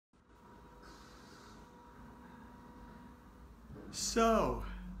So,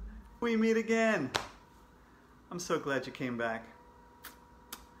 we meet again. I'm so glad you came back.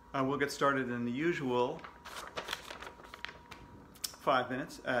 We'll get started in the usual 5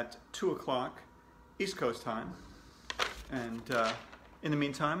 minutes at 2 o'clock East Coast time. And in the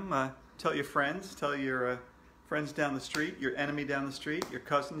meantime, tell your friends, tell your friends down the street, your enemy down the street, your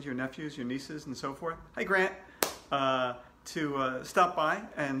cousins, your nephews, your nieces, and so forth. Hi, Grant, to stop by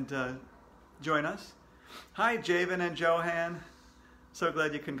and join us. Hi, Javen and Johan. So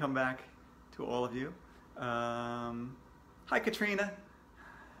glad you can come back, to all of you. Hi, Katrina.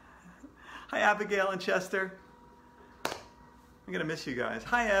 Hi, Abigail and Chester. I'm gonna miss you guys.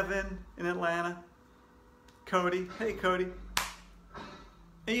 Hi, Evan in Atlanta. Cody. Hey, Cody.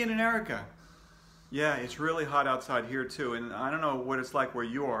 Ian and Erica. Yeah, it's really hot outside here too, and I don't know what it's like where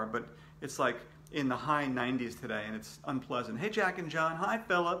you are, but it's like in the high 90s today, and it's unpleasant. Hey, Jack and John. Hi,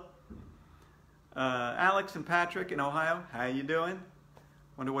 Philip. Alex and Patrick in Ohio. How you doing?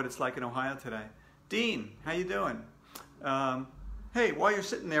 Wonder what it's like in Ohio today. Dean, how you doing? Hey, while you're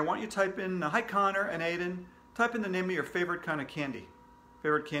sitting there, why don't you type in, hi Connor and Aiden, type in the name of your favorite kind of candy.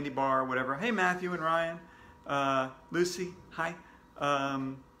 Favorite candy bar or whatever. Hey, Matthew and Ryan. Lucy, hi.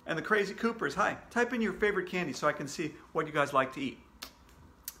 And the Crazy Coopers, hi. Type in your favorite candy so I can see what you guys like to eat.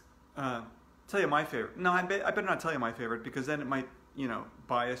 Tell you my favorite. No, I better not tell you my favorite because then it might, you know,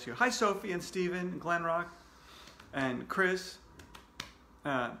 bias you. Hi, Sophie and Steven and Glenrock and Chris.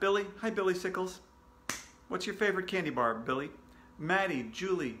 Billy, hi Billy Sickles. What's your favorite candy bar, Billy? Maddie,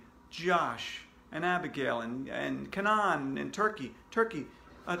 Julie, Josh, and Abigail, and Kanan in Turkey.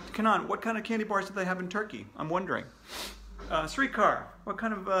 Kanan, what kind of candy bars do they have in Turkey? I'm wondering. Srikar, what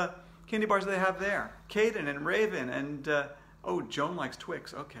kind of candy bars do they have there? Caden and Raven, and oh, Joan likes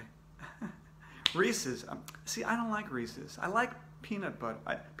Twix, okay. Reese's, see, I don't like Reese's. I like peanut butter,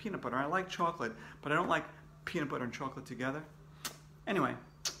 I like chocolate, but I don't like peanut butter and chocolate together. Anyway,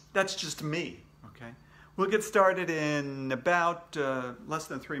 that's just me, okay? We'll get started in about less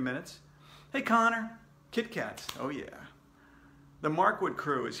than 3 minutes. Hey, Connor. Kit Kats. Oh, yeah. The Markwood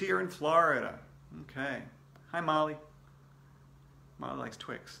crew is here in Florida. Okay. Hi, Molly. Molly likes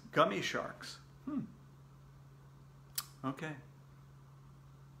Twix. Gummy sharks. Okay.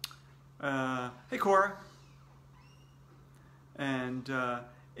 Hey, Cora. And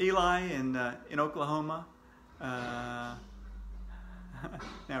Eli in Oklahoma.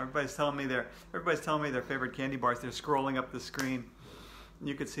 Now everybody's telling me their favorite candy bars. They're scrolling up the screen.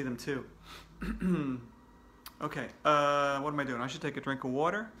 You could see them too. Okay, what am I doing? I should take a drink of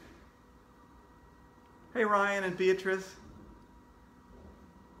water. Hey, Ryan and Beatrice.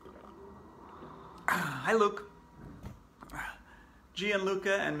 Hi, Luke.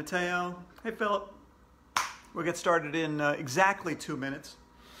 Gianluca and Matteo. Hey, Philip. We'll get started in exactly 2 minutes.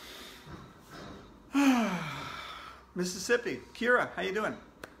 Mississippi. Kira, how you doing?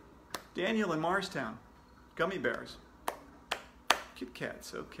 Daniel in Morristown. Gummy bears. Kit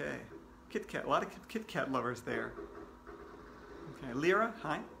Kats, okay. Kit Kat, a lot of Kit Kat lovers there. Okay, Lyra,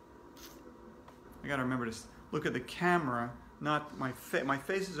 hi. I gotta remember to look at the camera, not my face. My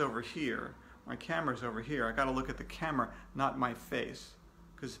face is over here. My camera's over here. I gotta look at the camera, not my face.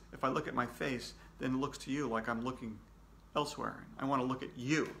 Because if I look at my face, then it looks to you like I'm looking elsewhere. I wanna look at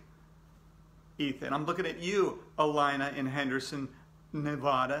you. Ethan. I'm looking at you, Alina in Henderson,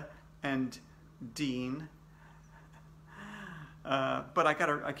 Nevada, and Dean. But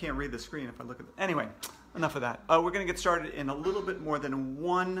I can't read the screen if I look at it. Anyway, enough of that. We're going to get started in a little bit more than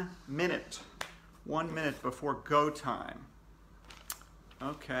 1 minute. 1 minute before go time.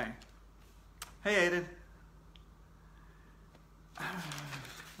 Okay. Hey, Aiden.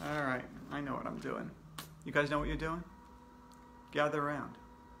 All right, I know what I'm doing. You guys know what you're doing? Gather around.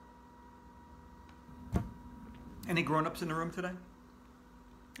 Any grown-ups in the room today?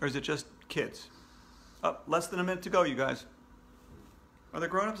 Or is it just kids? Oh, less than a minute to go, you guys. Are there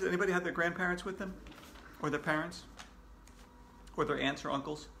grown-ups? Does anybody have their grandparents with them? Or their parents? Or their aunts or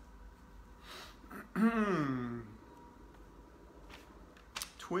uncles?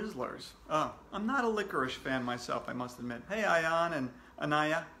 Twizzlers. Oh, I'm not a licorice fan myself, I must admit. Hey, Ayan and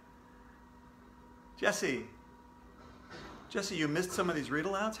Anaya. Jesse. Jesse, you missed some of these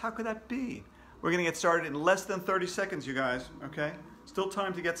read-alouds? How could that be? We're going to get started in less than 30 seconds, you guys, okay? Still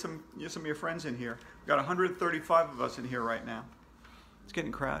time to get some of your friends in here. We've got 135 of us in here right now. It's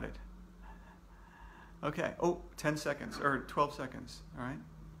getting crowded. Okay, oh, 10 seconds, or 12 seconds, all right?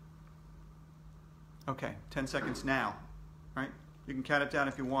 Okay, 10 seconds now, right? You can count it down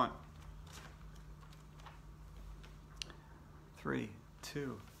if you want. 3,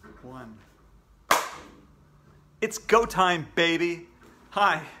 2, 1. It's go time, baby.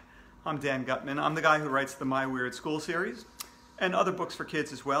 Hi. I'm Dan Gutman. I'm the guy who writes the My Weird School series. and other books for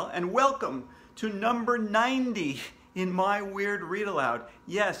kids as well. And welcome to number 90 in my Weird Read Aloud.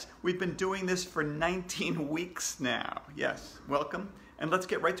 Yes, we've been doing this for 19 weeks now. Yes, welcome. And let's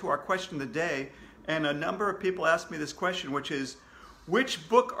get right to our question of the day. And a number of people asked me this question, which is, which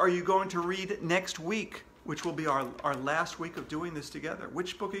book are you going to read next week? Which will be our last week of doing this together.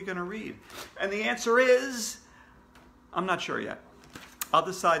 Which book are you going to read? And the answer is, I'm not sure yet. I'll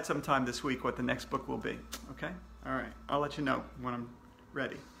decide sometime this week what the next book will be. Okay? All right. I'll let you know when I'm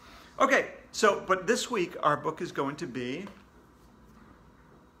ready. Okay. But this week our book is going to be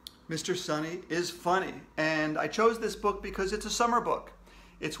Mr. Sunny is Funny. And I chose this book because it's a summer book.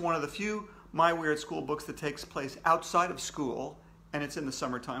 It's one of the few My Weird School books that takes place outside of school, and it's in the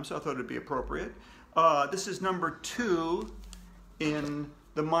summertime, so I thought it'd be appropriate. This is number 2 in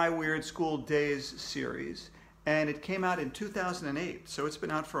the My Weird School Days series, and it came out in 2008, so it's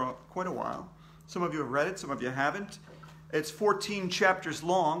been out for quite a while. Some of you have read it, some of you haven't. It's 14 chapters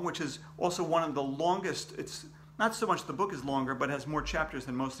long, which is also one of the longest. It's not so much the book is longer, but it has more chapters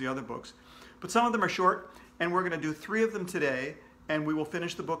than most of the other books. But some of them are short, and we're going to do 3 of them today, and we will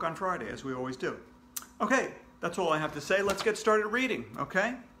finish the book on Friday, as we always do. Okay, that's all I have to say. Let's get started reading,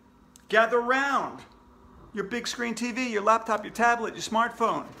 okay? Gather round your big screen TV, your laptop, your tablet, your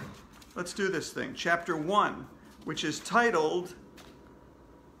smartphone. Let's do this thing. Chapter 1, which is titled,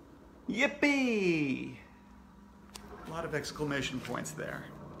 Yippee! A lot of exclamation points there.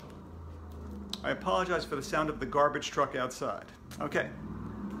 I apologize for the sound of the garbage truck outside. Okay.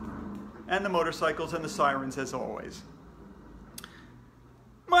 And the motorcycles and the sirens as always.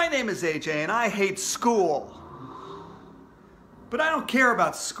 My name is AJ and I hate school. But I don't care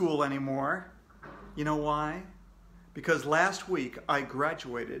about school anymore. You know why? Because last week I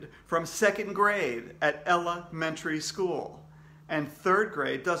graduated from 2nd grade at elementary school. And 3rd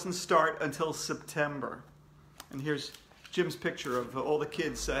grade doesn't start until September. And here's Jim's picture of all the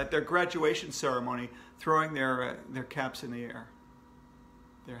kids at their graduation ceremony throwing their caps in the air.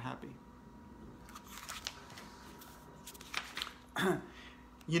 They're happy.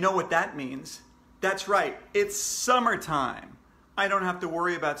 You know what that means? That's right, it's summertime. I don't have to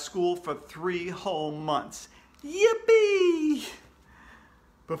worry about school for 3 whole months. Yippee!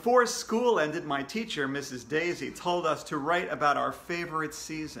 Before school ended, my teacher, Mrs. Daisy, told us to write about our favorite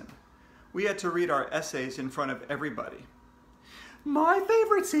season. We had to read our essays in front of everybody. My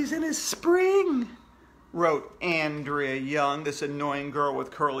favorite season is spring, wrote Andrea Young, this annoying girl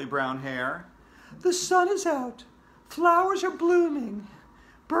with curly brown hair. The sun is out, flowers are blooming,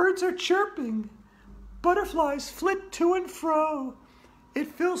 birds are chirping, butterflies flit to and fro. It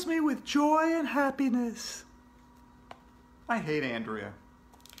fills me with joy and happiness. I hate Andrea.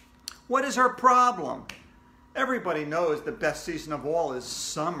 What is her problem? Everybody knows the best season of all is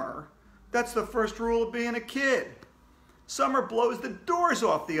summer. That's the first rule of being a kid. Summer blows the doors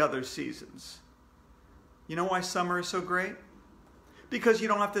off the other seasons. You know why summer is so great? Because you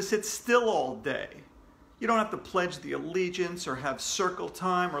don't have to sit still all day. You don't have to pledge the allegiance or have circle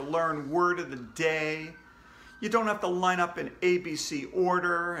time or learn word of the day. You don't have to line up in ABC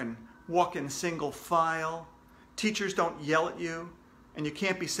order and walk in single file. Teachers don't yell at you, and you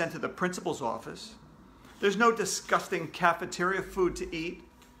can't be sent to the principal's office. There's no disgusting cafeteria food to eat.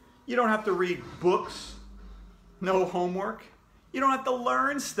 You don't have to read books. No homework. You don't have to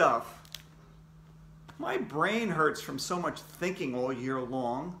learn stuff. My brain hurts from so much thinking all year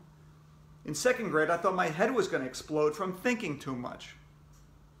long. In 2nd grade, I thought my head was going to explode from thinking too much.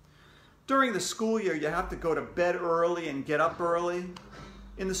 During the school year, you have to go to bed early and get up early.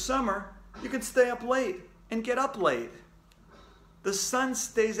 In the summer, you can stay up late and get up late. The sun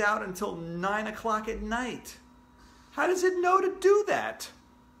stays out until 9 o'clock at night. How does it know to do that?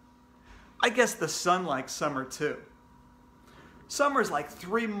 I guess the sun likes summer too. Summer's like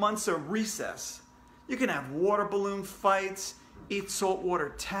 3 months of recess. You can have water balloon fights, eat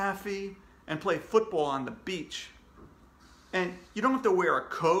saltwater taffy, and play football on the beach. And you don't have to wear a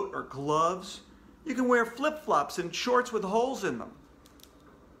coat or gloves. You can wear flip-flops and shorts with holes in them.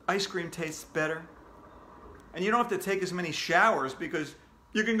 Ice cream tastes better. And you don't have to take as many showers because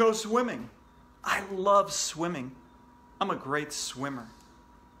you can go swimming. I love swimming. I'm a great swimmer.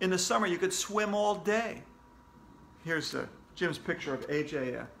 In the summer, you could swim all day. Here's Jim's picture of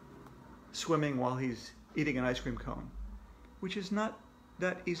AJ swimming while he's eating an ice cream cone, which is not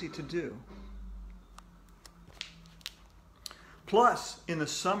that easy to do. Plus, in the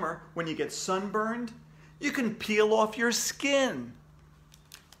summer, when you get sunburned, you can peel off your skin.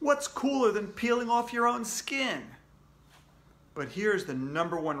 What's cooler than peeling off your own skin? But here's the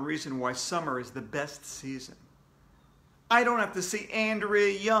 #1 reason why summer is the best season. I don't have to see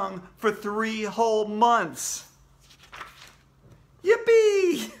Andrea Young for 3 whole months.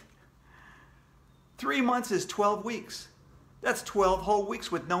 Yippee! 3 months is 12 weeks. That's 12 whole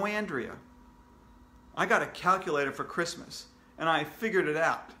weeks with no Andrea. I got a calculator for Christmas, and I figured it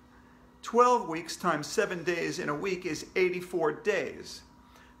out. 12 weeks times 7 days in a week is 84 days.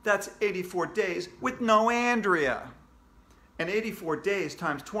 That's 84 days with no Andrea. And 84 days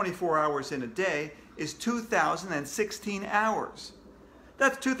times 24 hours in a day is 2,016 hours.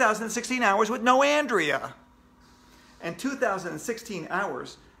 That's 2,016 hours with no Andrea. And 2,016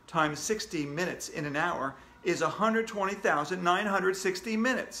 hours times 60 minutes in an hour is 120,960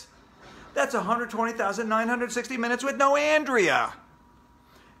 minutes. That's 120,960 minutes with no Andrea.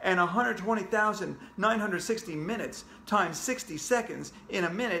 And 120,960 minutes times 60 seconds in a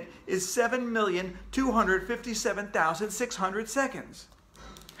minute is 7,257,600 seconds.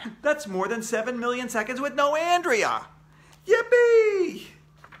 That's more than 7 million seconds with no Andrea. Yippee!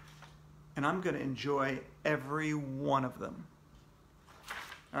 And I'm going to enjoy every one of them.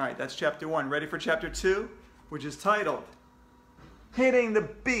 All right, that's chapter 1. Ready for chapter 2, which is titled Hitting the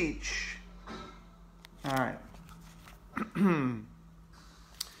Beach. All right.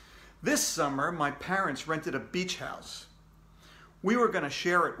 This summer, my parents rented a beach house. We were going to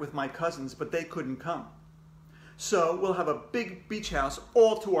share it with my cousins, but they couldn't come. So we'll have a big beach house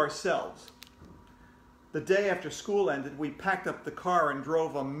all to ourselves. The day after school ended, we packed up the car and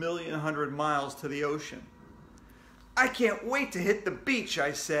drove 1,100,000 miles to the ocean. I can't wait to hit the beach,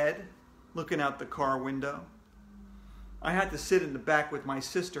 I said, looking out the car window. I had to sit in the back with my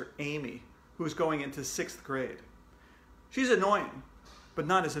sister, Amy, who was going into 6th grade. She's annoying, but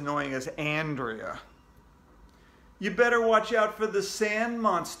not as annoying as Andrea. You better watch out for the sand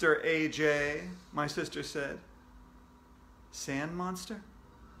monster, AJ, my sister said. Sand monster?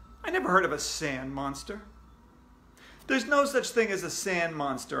 I never heard of a sand monster. There's no such thing as a sand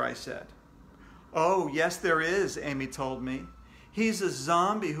monster, I said. Oh, yes there is, Amy told me. He's a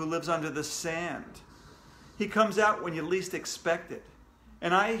zombie who lives under the sand. He comes out when you least expect it.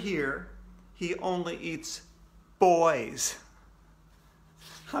 And I hear he only eats boys.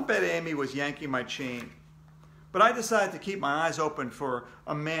 I bet Amy was yanking my chain. But I decided to keep my eyes open for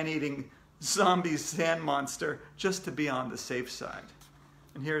a man-eating zombie sand monster just to be on the safe side.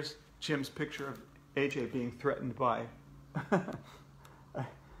 And here's Jim's picture of AJ being threatened by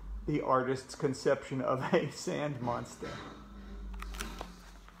the artist's conception of a sand monster.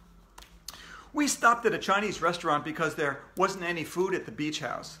 We stopped at a Chinese restaurant because there wasn't any food at the beach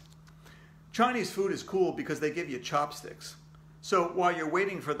house. Chinese food is cool because they give you chopsticks. So while you're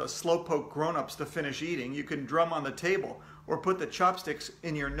waiting for the slowpoke grown-ups to finish eating, you can drum on the table or put the chopsticks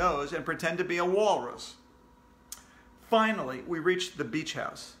in your nose and pretend to be a walrus. Finally, we reached the beach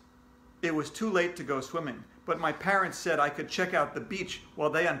house. It was too late to go swimming, but my parents said I could check out the beach while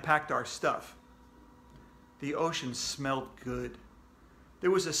they unpacked our stuff. The ocean smelled good.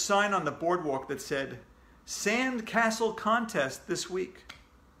 There was a sign on the boardwalk that said, Sand Castle Contest this week.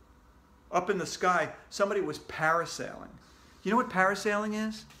 Up in the sky, somebody was parasailing. You know what parasailing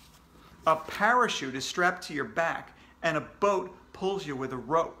is? A parachute is strapped to your back and a boat pulls you with a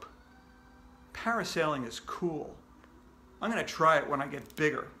rope. Parasailing is cool. I'm going to try it when I get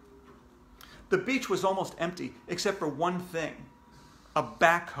bigger. The beach was almost empty except for one thing, a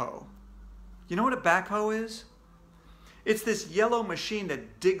backhoe. You know what a backhoe is? It's this yellow machine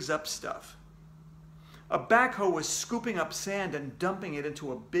that digs up stuff. A backhoe was scooping up sand and dumping it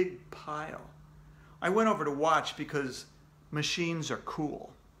into a big pile. I went over to watch because machines are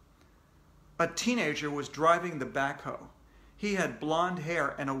cool. A teenager was driving the backhoe. He had blonde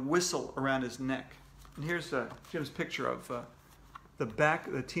hair and a whistle around his neck. And here's Jim's picture of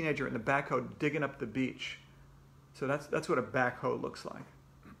the teenager in the backhoe digging up the beach. So that's what a backhoe looks like.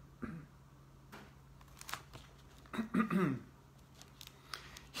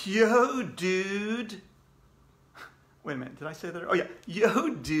 Yo, dude. Wait a minute, did I say that? Oh yeah,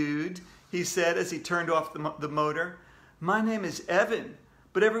 yo, dude, he said as he turned off the motor. My name is Evan,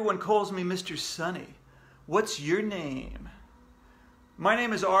 but everyone calls me Mr. Sunny. What's your name? My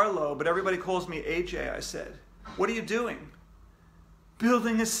name is Arlo, but everybody calls me AJ, I said. What are you doing?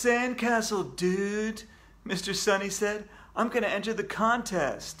 Building a sandcastle, dude, Mr. Sunny said. I'm going to enter the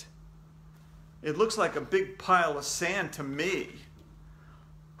contest. It looks like a big pile of sand to me.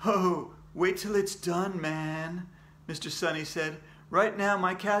 Oh, wait till it's done, man, Mr. Sunny said. Right now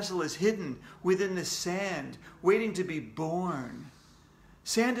my castle is hidden within the sand, waiting to be born.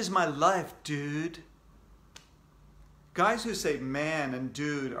 Sand is my life, dude. Guys who say man and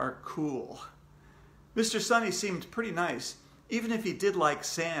dude are cool. Mr. Sunny seemed pretty nice, even if he did like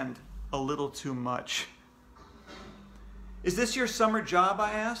sand a little too much. Is this your summer job,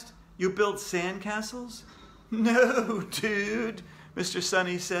 I asked? You build sand castles? No, dude, Mr.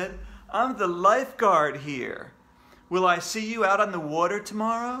 Sunny said. I'm the lifeguard here. Will I see you out on the water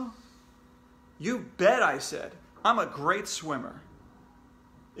tomorrow? You bet, I said. I'm a great swimmer.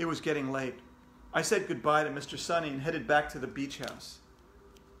 It was getting late. I said goodbye to Mr. Sunny and headed back to the beach house.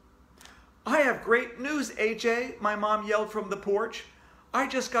 I have great news, AJ, my mom yelled from the porch. I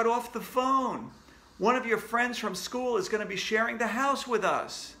just got off the phone. One of your friends from school is going to be sharing the house with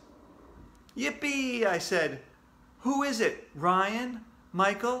us. Yippee, I said. Who is it? Ryan?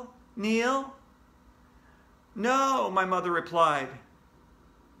 Michael? Neil? No, my mother replied.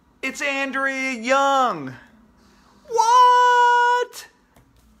 It's Andrea Young. What?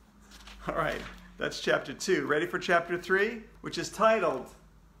 All right, that's chapter 2. Ready for chapter 3, which is titled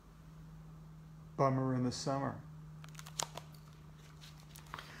Bummer in the Summer.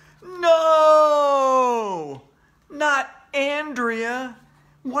 No! Not Andrea.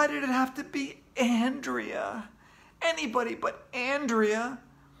 Why did it have to be Andrea? Anybody but Andrea.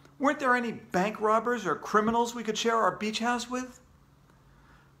 Weren't there any bank robbers or criminals we could share our beach house with?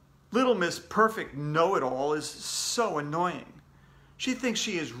 Little Miss Perfect Know-It-All is so annoying. She thinks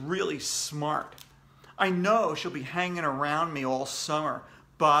she is really smart. I know she'll be hanging around me all summer,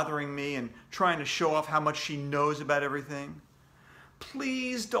 bothering me and trying to show off how much she knows about everything.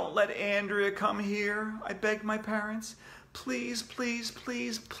 Please don't let Andrea come here, I begged my parents. Please, please,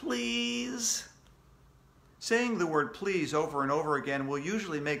 please, please. Saying the word please over and over again will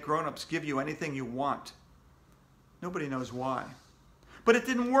usually make grown-ups give you anything you want. Nobody knows why. But it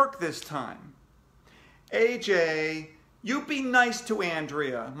didn't work this time. AJ, you be nice to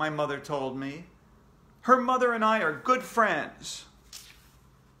Andrea, my mother told me. Her mother and I are good friends.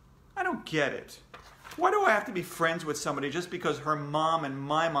 I don't get it. Why do I have to be friends with somebody just because her mom and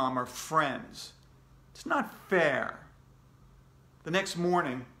my mom are friends? It's not fair. The next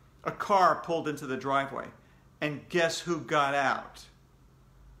morning, a car pulled into the driveway, and guess who got out?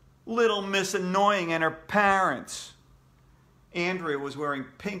 Little Miss Annoying and her parents. Andrea was wearing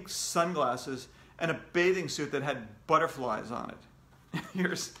pink sunglasses and a bathing suit that had butterflies on it.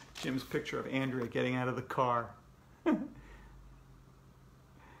 Here's Jim's picture of Andrea getting out of the car.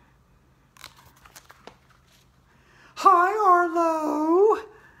 Hi, Arlo,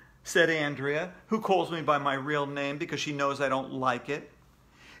 said Andrea, who calls me by my real name because she knows I don't like it.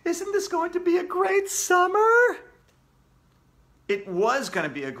 Isn't this going to be a great summer? It was going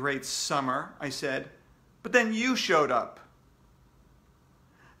to be a great summer, I said, but then you showed up.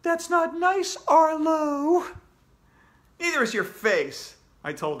 That's not nice, Arlo. Neither is your face,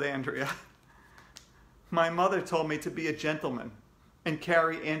 I told Andrea. My mother told me to be a gentleman and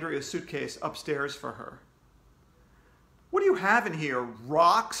carry Andrea's suitcase upstairs for her. What do you have in here,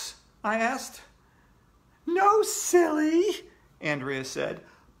 rocks? I asked. No, silly, Andrea said.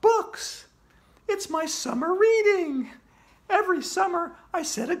 Books. It's my summer reading. Every summer I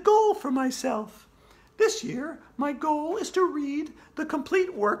set a goal for myself. This year, my goal is to read the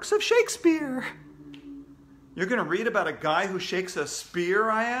complete works of Shakespeare. You're going to read about a guy who shakes a spear,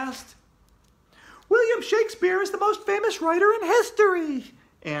 I asked. William Shakespeare is the most famous writer in history,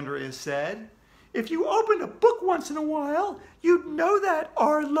 Andrea said. If you opened a book once in a while, you'd know that,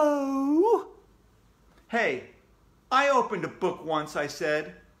 Arlo. Hey, I opened a book once, I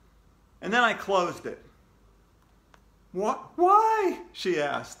said, and then I closed it. What? Why? She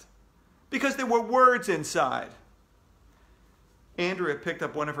asked. Because there were words inside. Andrea picked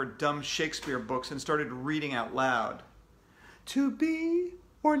up one of her dumb Shakespeare books and started reading out loud. To be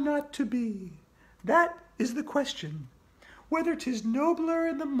or not to be, that is the question. Whether 'tis nobler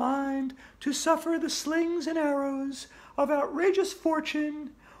in the mind to suffer the slings and arrows of outrageous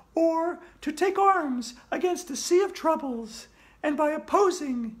fortune, or to take arms against a sea of troubles, and by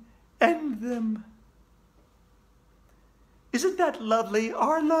opposing end them. Isn't that lovely,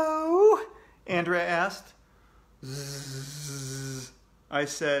 Arlo? Andrea asked. Zzz, I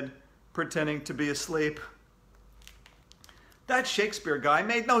said, pretending to be asleep. That Shakespeare guy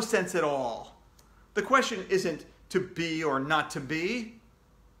made no sense at all. The question isn't to be or not to be.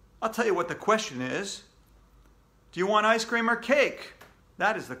 I'll tell you what the question is. Do you want ice cream or cake?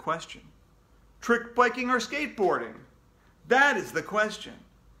 That is the question. Trick biking or skateboarding? That is the question.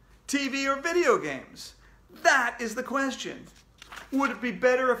 TV or video games? That is the question. Would it be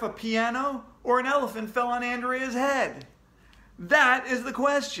better if a piano or an elephant fell on Andrea's head? That is the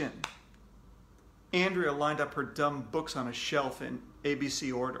question. Andrea lined up her dumb books on a shelf in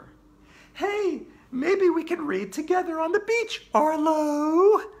ABC order. Hey, maybe we can read together on the beach,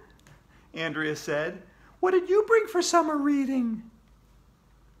 Arlo, Andrea said. What did you bring for summer reading?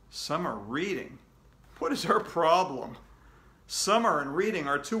 Summer reading? What is her problem? Summer and reading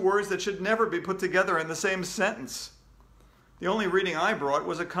are two words that should never be put together in the same sentence. The only reading I brought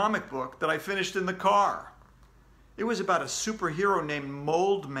was a comic book that I finished in the car. It was about a superhero named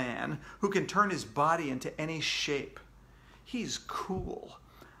Mold Man who can turn his body into any shape. He's cool.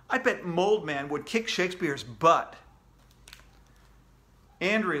 I bet Mold Man would kick Shakespeare's butt.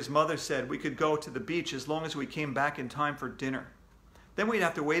 Andrea's mother said we could go to the beach as long as we came back in time for dinner. Then we'd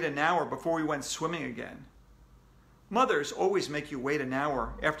have to wait an hour before we went swimming again. Mothers always make you wait an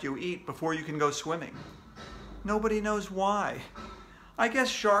hour after you eat before you can go swimming. Nobody knows why. I guess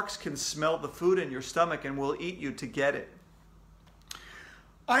sharks can smell the food in your stomach and will eat you to get it.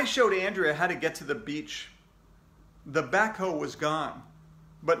 I showed Andrea how to get to the beach. The backhoe was gone,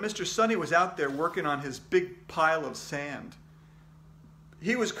 but Mr. Sonny was out there working on his big pile of sand.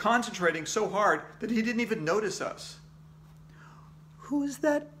 He was concentrating so hard that he didn't even notice us. "Who's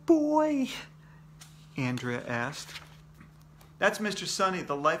that boy?" Andrea asked. "That's Mr. Sonny,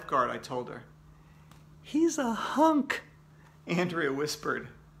 the lifeguard," I told her. "He's a hunk," Andrea whispered.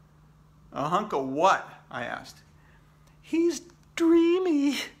 "A hunk of what?" I asked. "He's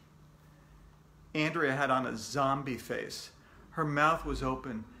dreamy." Andrea had on a zombie face. Her mouth was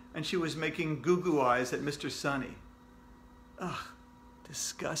open, and she was making goo-goo eyes at Mr. Sonny. Ugh,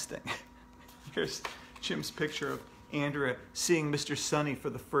 disgusting. Here's Jim's picture of Andrea seeing Mr. Sonny for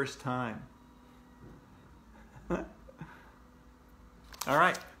the first time. All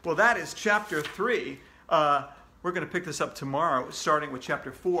right, well, that is chapter 3. We're going to pick this up tomorrow, starting with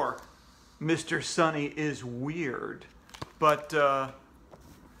chapter 4. Mr. Sonny is weird. But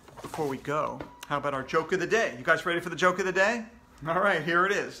before we go, how about our joke of the day? You guys ready for the joke of the day? All right, here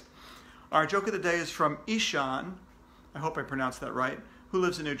it is. Our joke of the day is from Ishan, I hope I pronounced that right, who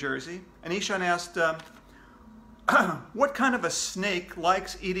lives in New Jersey. And Ishan asked, what kind of a snake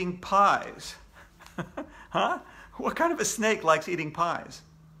likes eating pies? Huh? What kind of a snake likes eating pies?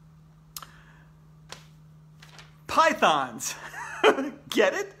 Pythons.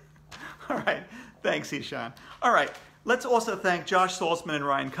 Get it? All right. Thanks, Ishan. All right. Let's also thank Josh Saltzman and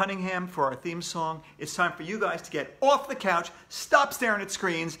Ryan Cunningham for our theme song. It's time for you guys to get off the couch, stop staring at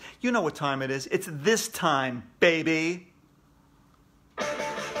screens. You know what time it is. It's this time, baby.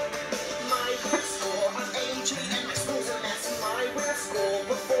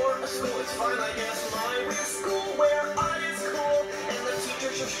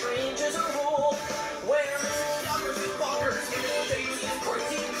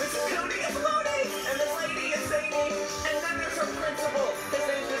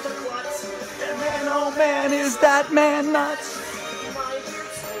 Oh man, is that man nuts? My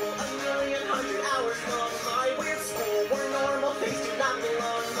weird school, 1,000,000 hours long. My weird school, where normal things do not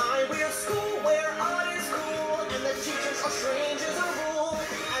belong. My weird school, where art is cool, and the teachers are strange as a rule.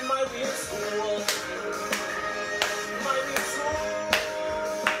 And my weird school,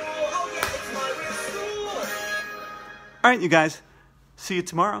 oh yeah, it's my weird school. All right, you guys, see you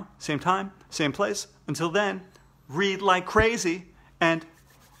tomorrow, same time, same place. Until then, read like crazy and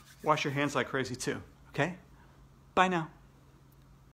wash your hands like crazy too. Okay? Bye now.